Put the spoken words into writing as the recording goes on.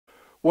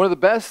One of the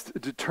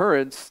best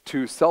deterrents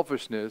to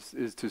selfishness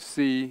is to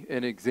see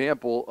an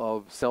example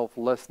of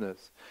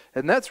selflessness.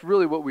 And that's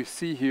really what we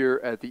see here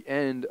at the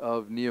end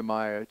of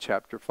Nehemiah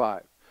chapter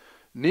 5.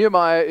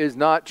 Nehemiah is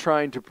not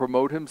trying to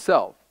promote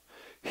himself.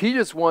 He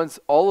just wants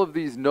all of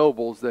these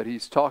nobles that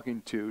he's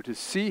talking to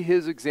see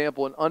his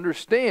example and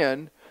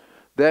understand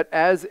that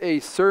as a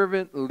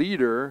servant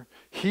leader,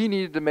 he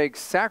needed to make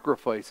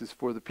sacrifices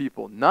for the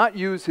people, not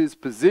use his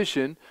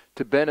position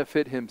to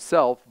benefit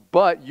himself,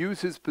 but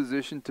use his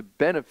position to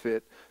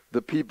benefit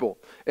the people.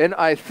 And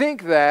I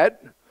think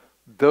that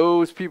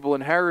those people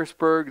in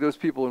Harrisburg, those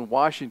people in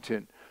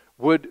Washington,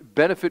 would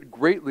benefit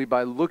greatly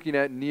by looking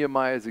at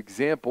Nehemiah's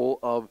example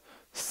of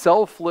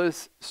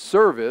selfless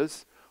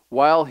service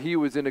while he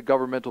was in a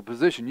governmental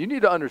position. You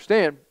need to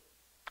understand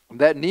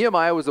that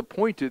Nehemiah was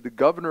appointed the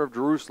governor of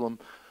Jerusalem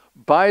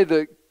by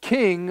the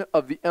king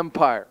of the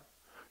empire.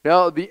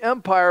 Now, the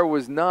empire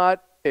was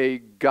not a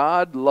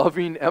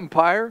God-loving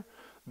empire.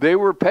 They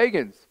were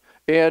pagans.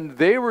 And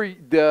they were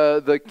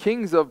the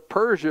kings of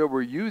Persia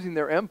were using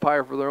their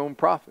empire for their own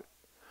profit.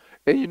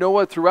 And you know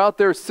what? Throughout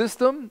their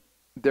system,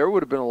 there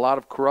would have been a lot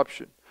of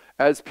corruption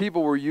as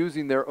people were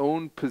using their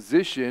own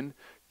position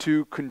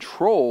to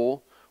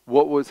control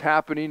what was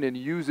happening and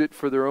use it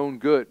for their own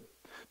good.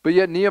 But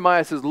yet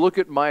Nehemiah says, look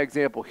at my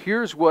example.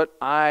 Here's what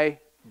I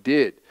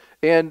did.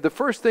 And the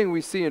first thing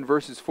we see in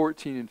verses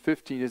 14 and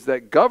 15 is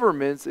that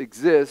governments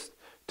exist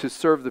to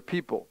serve the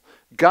people.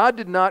 God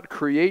did not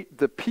create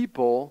the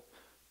people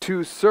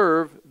to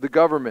serve the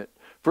government.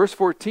 Verse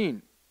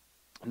 14,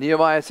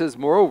 Nehemiah says,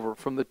 moreover,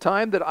 from the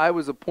time that I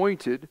was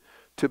appointed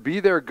to be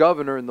their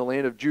governor in the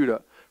land of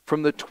Judah,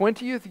 from the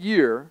 20th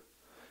year,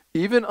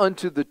 even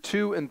unto the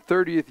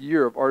 32nd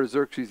year of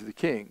Artaxerxes the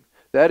king,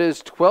 that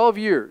is 12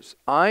 years,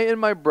 I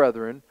and my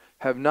brethren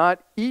have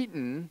not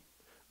eaten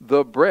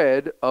the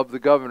bread of the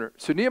governor.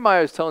 So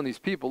Nehemiah is telling these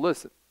people,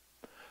 listen,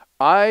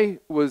 I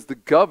was the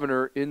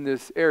governor in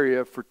this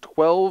area for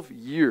 12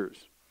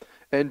 years.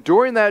 And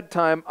during that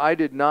time, I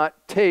did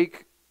not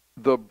take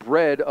the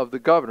bread of the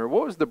governor.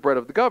 What was the bread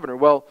of the governor?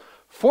 Well,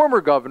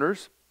 former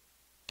governors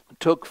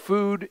took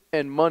food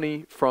and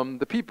money from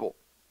the people.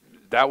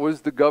 That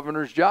was the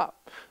governor's job.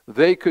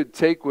 They could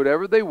take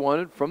whatever they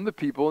wanted from the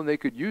people and they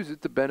could use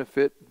it to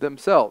benefit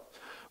themselves.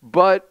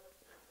 But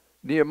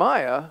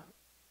Nehemiah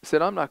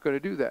said, I'm not going to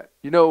do that.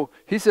 You know,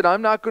 he said,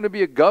 I'm not going to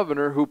be a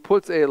governor who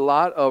puts a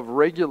lot of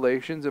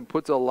regulations and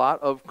puts a lot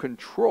of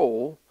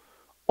control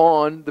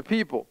on the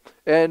people.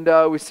 And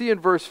we see in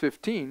verse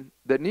 15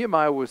 that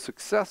Nehemiah was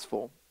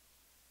successful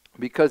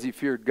because he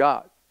feared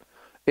God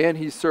and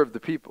he served the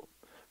people.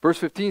 Verse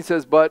 15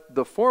 says, but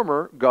the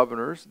former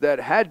governors that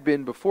had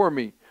been before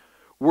me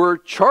were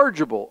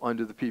chargeable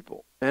unto the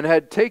people, and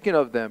had taken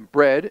of them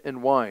bread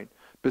and wine,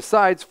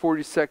 besides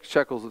 46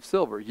 shekels of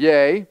silver.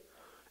 Yea,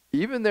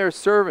 even their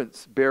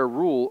servants bear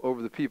rule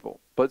over the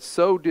people, but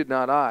so did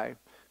not I,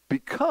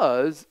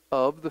 because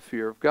of the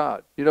fear of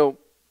God. You know,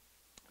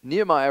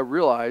 Nehemiah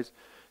realized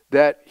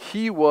that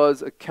he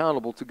was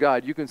accountable to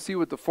God. You can see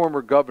what the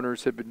former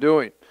governors had been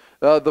doing.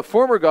 The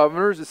former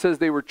governors, it says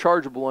they were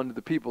chargeable unto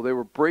the people. They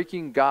were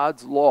breaking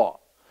God's law.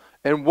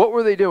 And what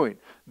were they doing?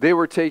 They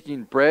were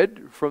taking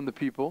bread from the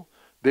people,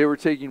 they were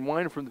taking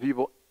wine from the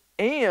people,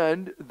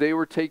 and they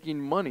were taking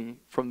money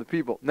from the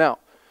people. Now,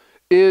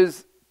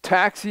 is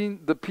taxing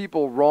the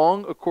people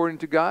wrong according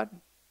to God?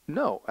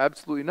 No,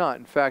 absolutely not.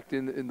 In fact,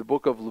 in the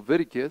book of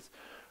Leviticus,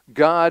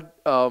 God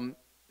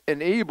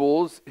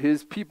enables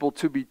his people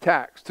to be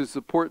taxed, to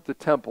support the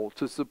temple,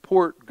 to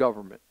support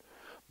government.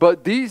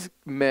 But these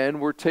men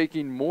were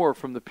taking more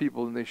from the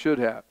people than they should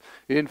have.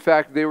 In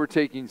fact, they were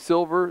taking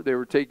silver, they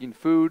were taking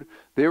food,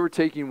 they were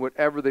taking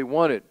whatever they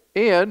wanted.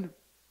 And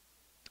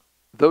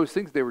those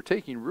things they were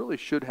taking really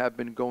should have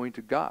been going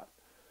to God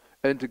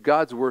and to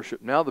God's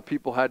worship. Now the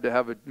people had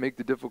to make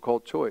the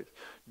difficult choice.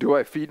 Do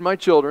I feed my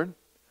children?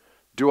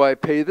 Do I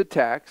pay the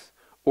tax?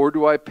 Or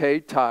do I pay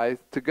tithe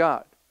to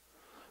God?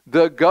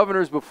 The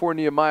governors before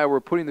Nehemiah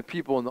were putting the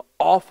people in the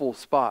awful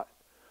spot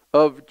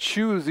of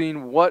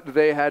choosing what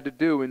they had to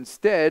do.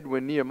 Instead,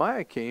 when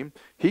Nehemiah came,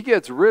 he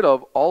gets rid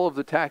of all of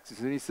the taxes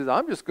and he says,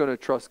 I'm just going to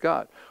trust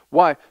God.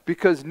 Why?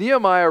 Because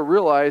Nehemiah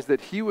realized that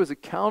he was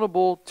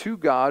accountable to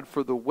God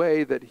for the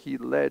way that he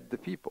led the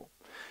people.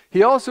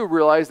 He also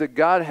realized that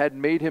God had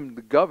made him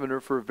the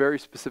governor for a very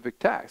specific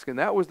task, and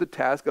that was the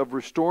task of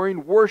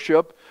restoring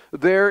worship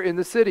there in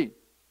the city.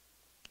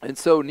 And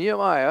so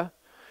Nehemiah,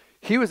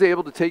 he was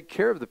able to take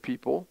care of the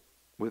people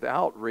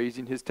without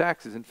raising his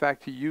taxes. In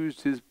fact, he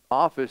used his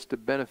office to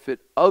benefit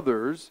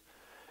others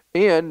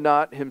and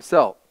not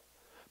himself.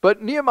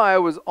 But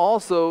Nehemiah was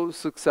also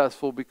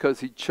successful because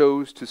he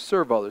chose to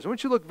serve others. I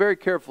want you to look very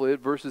carefully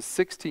at verses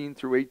 16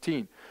 through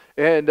 18.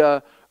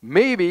 And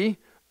maybe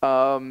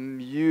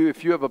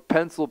if you have a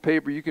pencil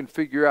paper, you can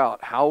figure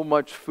out how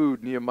much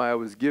food Nehemiah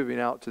was giving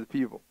out to the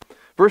people.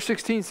 Verse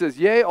 16 says,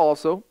 Yea,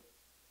 also,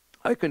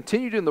 I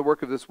continued in the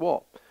work of this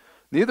wall.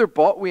 Neither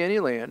bought we any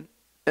land,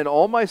 and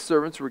all my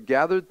servants were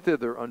gathered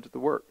thither unto the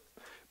work.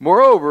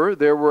 Moreover,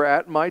 there were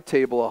at my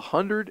table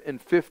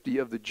 150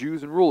 of the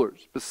Jews and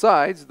rulers,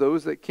 besides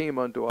those that came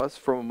unto us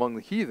from among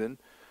the heathen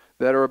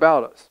that are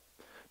about us.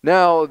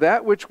 Now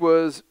that which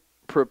was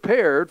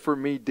prepared for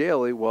me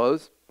daily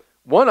was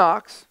 1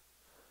 ox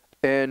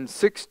and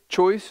 6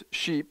 choice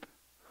sheep.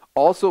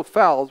 Also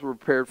fowls were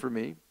prepared for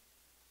me,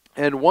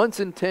 and once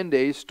in 10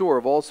 days store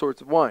of all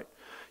sorts of wine.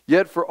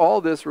 Yet for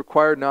all this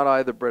required not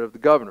I the bread of the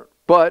governor,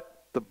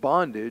 but the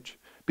bondage,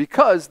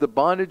 because the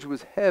bondage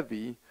was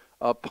heavy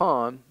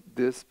upon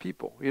this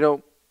people. You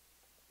know,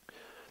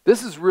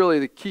 this is really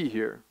the key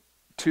here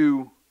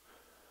to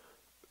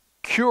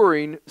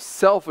curing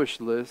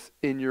selfishness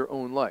in your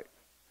own life.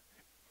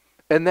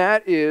 And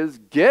that is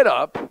get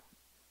up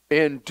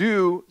and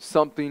do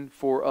something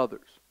for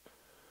others.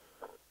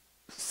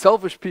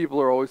 Selfish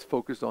people are always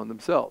focused on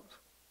themselves.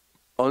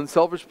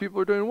 Unselfish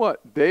people are doing what?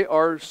 They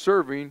are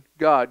serving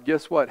God.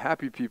 Guess what?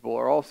 Happy people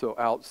are also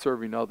out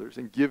serving others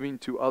and giving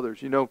to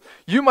others. You know,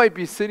 you might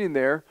be sitting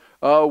there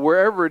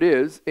wherever it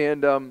is,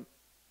 and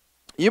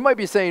you might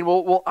be saying,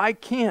 well, I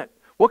can't.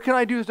 What can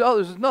I do to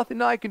others? There's nothing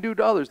that I can do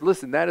to others.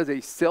 Listen, that is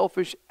a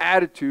selfish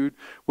attitude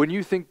when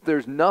you think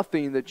there's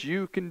nothing that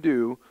you can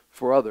do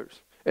for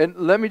others. And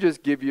let me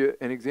just give you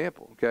an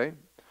example, okay?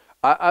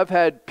 I've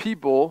had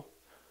people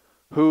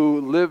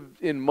who live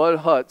in mud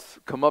huts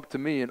come up to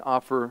me and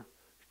offer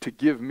to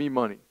give me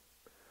money.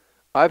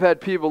 I've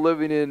had people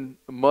living in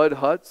mud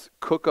huts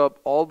cook up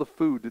all the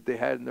food that they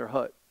had in their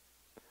hut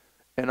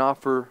and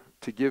offer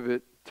to give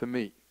it to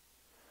me.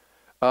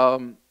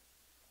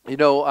 You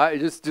know, I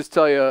just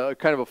tell you a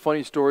kind of a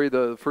funny story.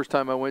 The first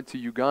time I went to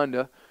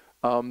Uganda,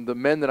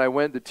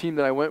 the team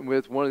that I went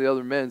with, one of the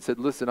other men said,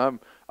 listen,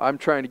 I'm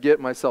trying to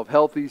get myself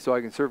healthy so I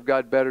can serve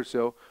God better,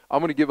 so I'm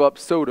going to give up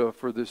soda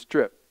for this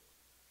trip.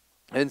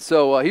 And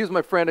so he was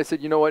my friend. I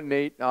said, you know what,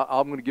 Nate,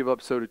 I'm going to give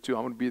up soda too.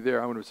 I'm going to be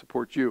there. I'm going to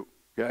support you,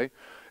 okay?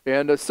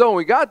 And so when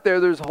we got there,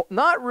 there's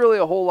not really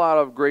a whole lot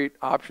of great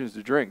options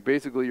to drink.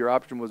 Basically, your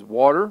option was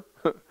water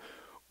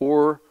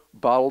or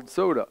bottled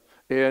soda.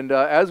 And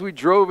as we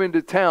drove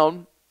into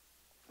town,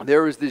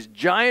 there was this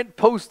giant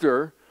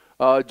poster,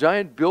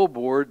 giant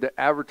billboard that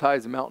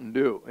advertised Mountain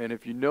Dew. And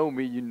if you know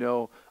me, you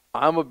know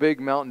I'm a big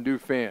Mountain Dew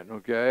fan,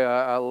 okay?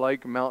 I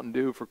like Mountain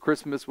Dew. For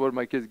Christmas, what did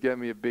my kids get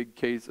me? A big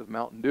case of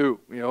Mountain Dew,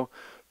 you know?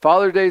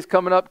 Father's Day's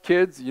coming up,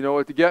 kids. You know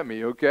what to get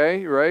me,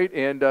 okay? Right?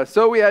 And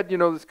so we had, you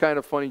know, this kind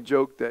of funny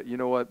joke that, you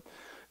know what,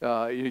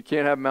 you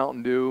can't have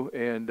Mountain Dew.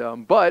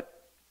 And but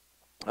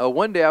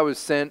one day I was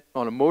sent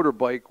on a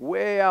motorbike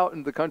way out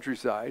in the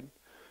countryside,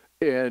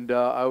 and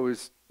I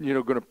was, you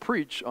know, going to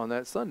preach on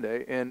that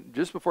Sunday. And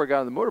just before I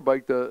got on the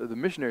motorbike, the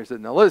missionary said,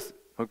 now listen,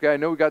 okay, I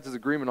know we got this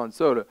agreement on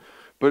soda,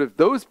 but if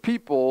those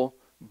people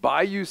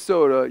buy you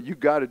soda, you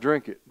got to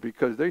drink it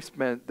because they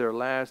spent their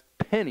last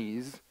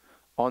pennies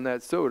on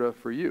that soda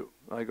for you.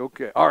 Like,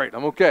 okay, all right,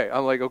 I'm okay.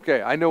 I'm like,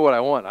 okay, I know what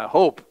I want. I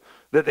hope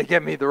that they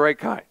get me the right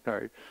kind. All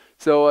right.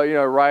 So, you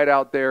know, I ride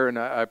out there, and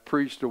I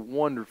preached a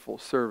wonderful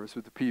service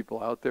with the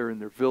people out there in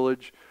their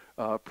village,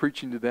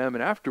 preaching to them.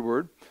 And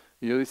afterward,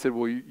 you know, they said,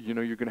 well, you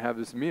know, you're going to have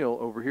this meal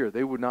over here.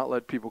 They would not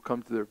let people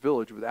come to their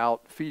village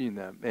without feeding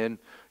them. And,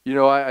 you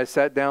know, I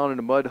sat down in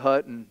a mud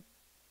hut, and,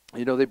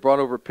 you know, they brought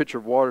over a pitcher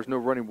of water. There's no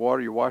running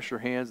water. You wash your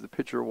hands, the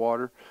pitcher of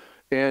water.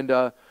 And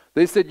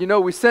they said, you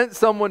know, we sent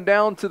someone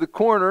down to the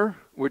corner,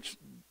 which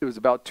it was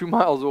about 2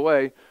 miles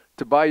away,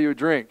 to buy you a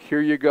drink.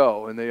 Here you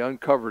go. And they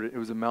uncovered it. It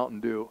was a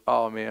Mountain Dew.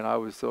 Oh, man, I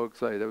was so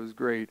excited. That was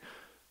great.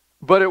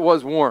 But it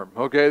was warm,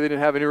 okay? They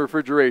didn't have any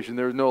refrigeration.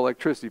 There was no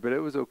electricity, but it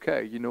was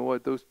okay. You know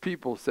what? Those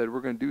people said,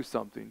 we're going to do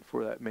something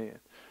for that man.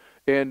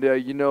 And,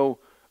 you know,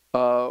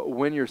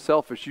 when you're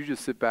selfish, you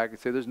just sit back and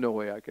say, there's no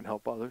way I can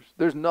help others.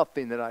 There's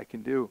nothing that I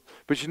can do.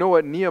 But you know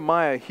what?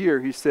 Nehemiah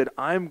here, he said,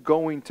 I'm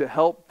going to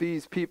help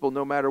these people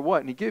no matter what.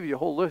 And he gave you a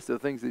whole list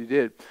of things that he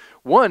did.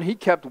 One, he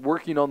kept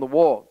working on the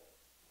wall.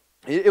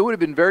 It would have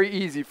been very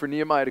easy for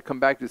Nehemiah to come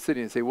back to the city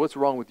and say, what's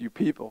wrong with you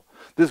people?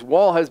 This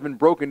wall has been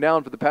broken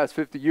down for the past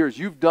 50 years.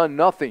 You've done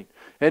nothing.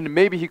 And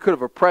maybe he could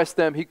have oppressed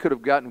them. He could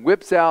have gotten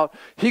whips out.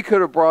 He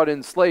could have brought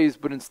in slaves.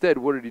 But instead,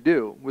 what did he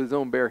do? With his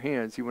own bare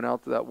hands, he went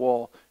out to that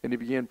wall and he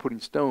began putting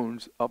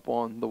stones up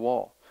on the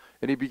wall.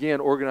 And he began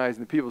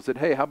organizing the people. Said,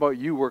 hey, how about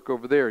you work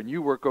over there, and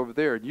you work over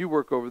there, and you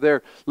work over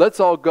there. Let's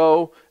all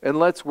go and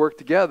let's work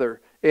together.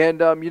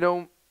 And, you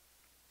know,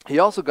 he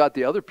also got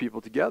the other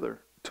people together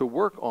to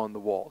work on the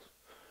walls.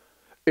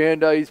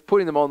 And he's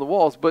putting them on the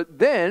walls. But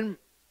then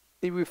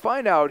we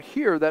find out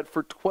here that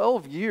for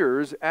 12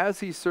 years,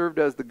 as he served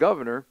as the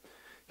governor,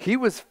 he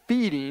was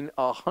feeding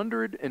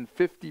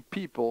 150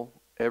 people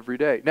every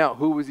day. Now,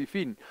 who was he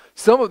feeding?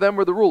 Some of them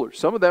were the rulers.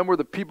 Some of them were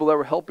the people that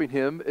were helping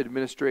him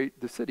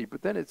administrate the city.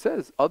 But then it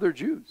says other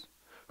Jews.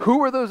 Who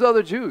were those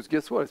other Jews?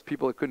 Guess what? It's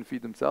people that couldn't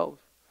feed themselves.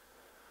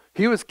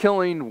 He was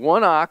killing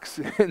 1 ox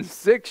and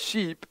 6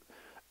 sheep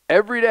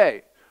every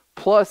day.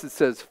 Plus, it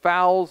says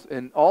fowls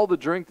and all the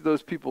drink that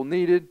those people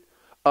needed.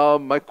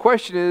 My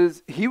question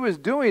is, he was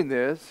doing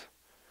this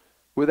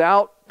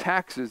without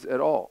taxes at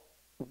all.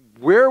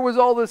 Where was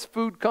all this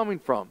food coming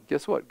from?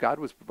 Guess what? God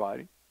was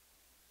providing.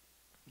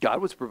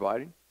 God was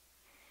providing.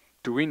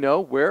 Do we know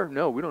where?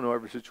 No, we don't know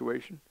every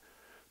situation.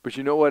 But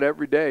you know what?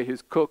 Every day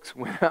his cooks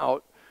went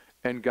out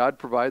and God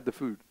provided the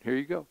food. Here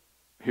you go.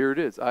 Here it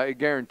is. I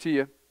guarantee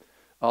you,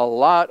 a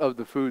lot of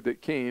the food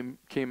that came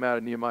out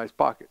of Nehemiah's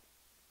pocket.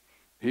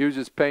 He was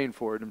just paying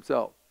for it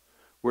himself.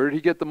 Where did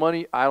he get the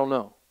money? I don't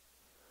know.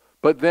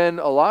 But then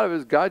a lot of it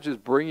is God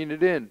just bringing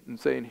it in and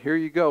saying, here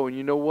you go. And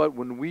you know what?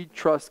 When we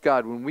trust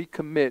God, when we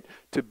commit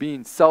to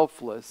being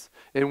selfless,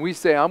 and we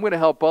say, I'm going to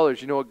help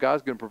others, you know what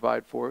God's going to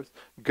provide for us?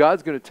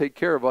 God's going to take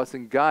care of us.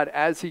 And God,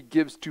 as he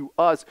gives to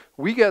us,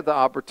 we get the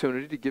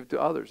opportunity to give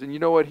to others. And you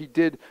know what he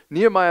did?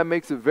 Nehemiah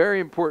makes a very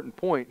important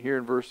point here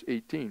in verse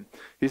 18.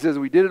 He says,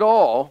 we did it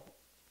all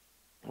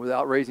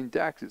without raising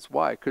taxes.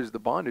 Why? Because the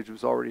bondage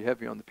was already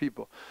heavy on the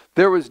people.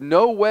 There was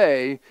no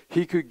way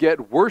he could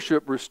get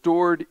worship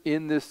restored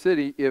in this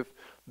city if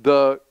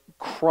the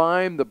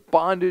crime, the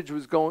bondage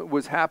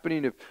was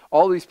happening, if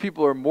all these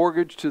people are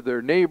mortgaged to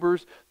their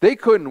neighbors. They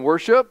couldn't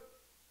worship.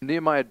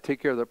 Nehemiah had to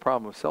take care of the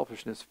problem of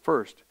selfishness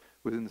first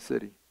within the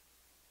city.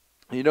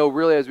 You know,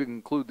 really, as we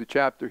conclude the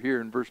chapter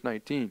here in verse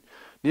 19,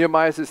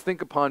 Nehemiah says,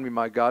 think upon me,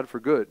 my God, for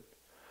good,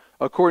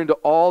 according to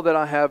all that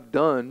I have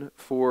done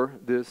for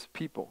this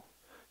people.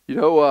 You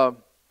know,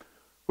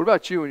 what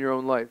about you in your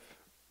own life?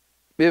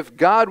 If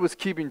God was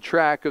keeping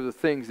track of the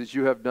things that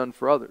you have done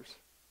for others,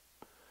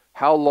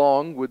 how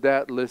long would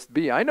that list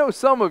be? I know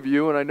some of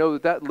you, and I know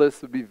that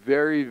list would be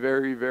very,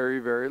 very, very,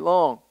 very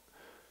long.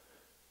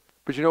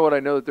 But you know what?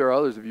 I know that there are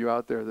others of you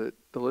out there that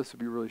the list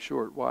would be really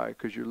short. Why?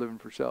 Because you're living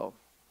for self.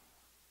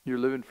 You're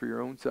living for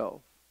your own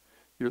self.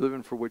 You're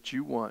living for what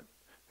you want.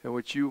 And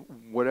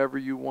whatever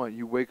you want,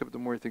 you wake up in the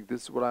morning and think,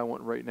 this is what I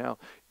want right now.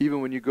 Even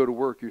when you go to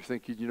work, you're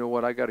thinking, you know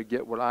what, I got to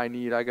get what I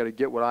need. I got to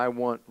get what I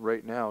want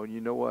right now. And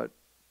you know what?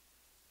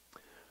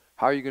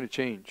 How are you going to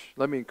change?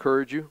 Let me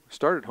encourage you.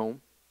 Start at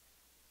home.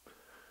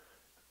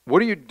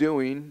 What are you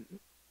doing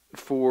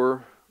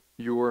for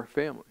your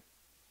family?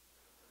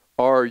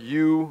 Are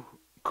you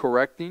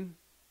correcting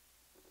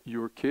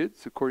your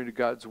kids according to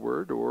God's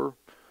word, or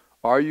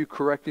are you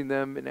correcting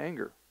them in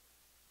anger?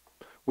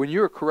 When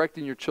you're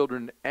correcting your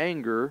children in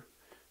anger,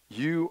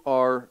 you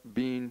are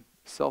being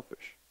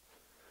selfish.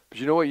 But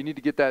you know what? You need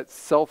to get that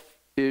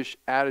selfish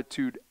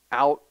attitude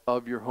out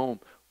of your home.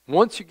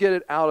 Once you get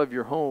it out of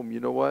your home, you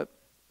know what?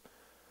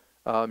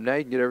 Now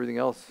you can get everything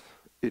else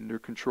under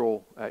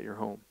control at your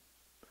home.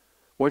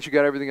 Once you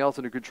got everything else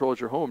under control at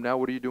your home, now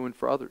what are you doing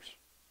for others?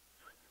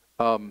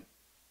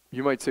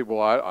 You might say,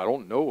 well, I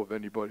don't know of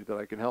anybody that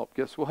I can help.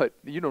 Guess what?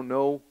 You don't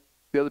know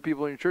the other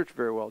people in your church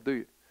very well, do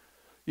you?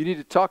 You need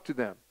to talk to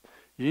them.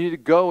 You need to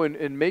go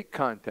and make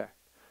contact.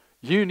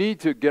 You need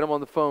to get them on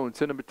the phone,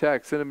 send them a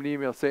text, send them an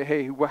email, say,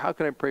 hey, how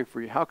can I pray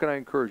for you? How can I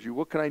encourage you?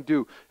 What can I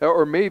do?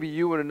 Or maybe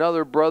you and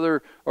another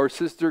brother or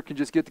sister can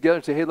just get together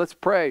and say, hey, let's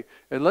pray,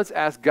 and let's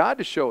ask God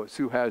to show us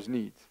who has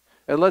needs,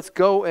 and let's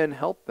go and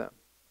help them.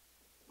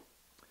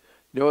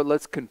 You know what?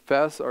 Let's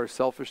confess our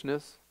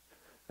selfishness,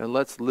 and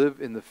let's live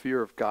in the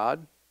fear of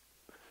God,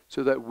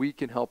 so that we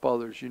can help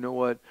others. You know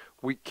what?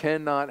 We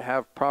cannot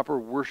have proper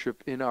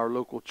worship in our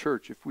local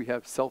church if we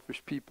have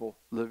selfish people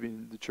living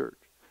in the church.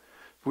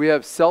 If we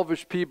have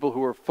selfish people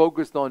who are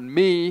focused on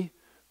me,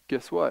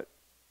 guess what?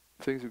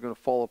 Things are going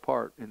to fall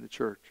apart in the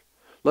church.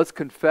 Let's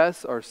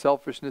confess our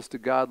selfishness to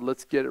God.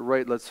 Let's get it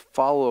right. Let's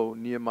follow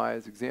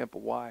Nehemiah's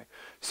example. Why?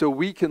 So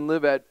we can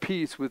live at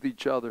peace with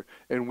each other,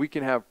 and we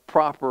can have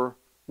proper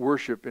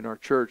worship in our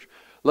church.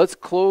 Let's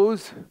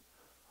close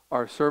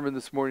our sermon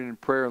this morning in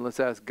prayer, and let's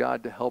ask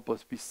God to help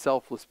us be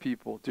selfless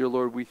people. Dear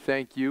Lord, we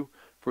thank you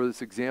for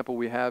this example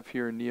we have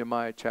here in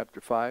Nehemiah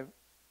chapter 5.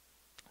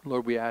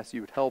 Lord, we ask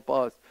you to help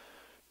us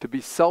to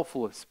be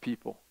selfless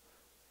people,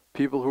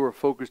 people who are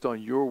focused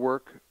on your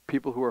work,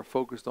 people who are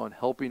focused on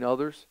helping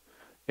others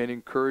and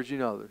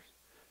encouraging others.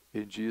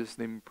 In Jesus'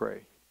 name we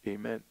pray.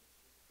 Amen.